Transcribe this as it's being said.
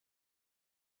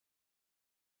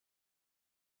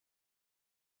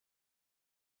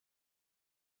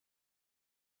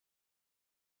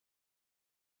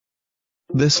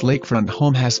This lakefront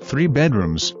home has 3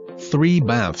 bedrooms, 3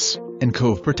 baths, and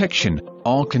cove protection,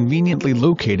 all conveniently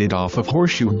located off of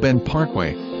Horseshoe Bend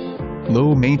Parkway.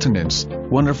 Low maintenance,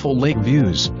 wonderful lake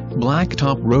views,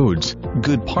 blacktop roads,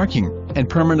 good parking, and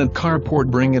permanent carport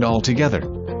bring it all together.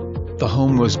 The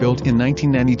home was built in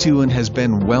 1992 and has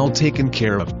been well taken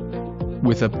care of.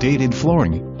 With updated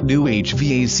flooring, new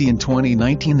HVAC in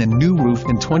 2019 and new roof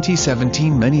in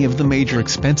 2017, many of the major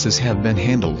expenses have been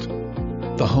handled.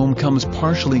 The home comes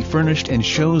partially furnished and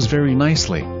shows very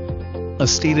nicely. A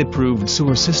state-approved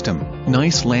sewer system,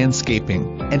 nice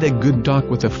landscaping, and a good dock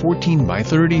with a 14 by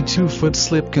 32 foot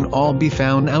slip can all be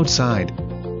found outside.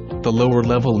 The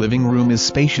lower-level living room is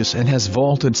spacious and has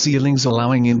vaulted ceilings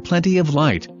allowing in plenty of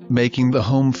light, making the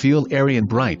home feel airy and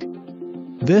bright.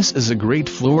 This is a great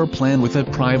floor plan with a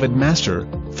private master,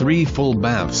 3 full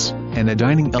baths, and a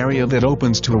dining area that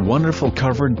opens to a wonderful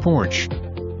covered porch.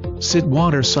 Sit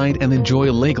waterside and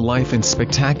enjoy lake life and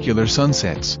spectacular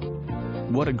sunsets.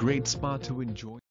 What a great spot to enjoy.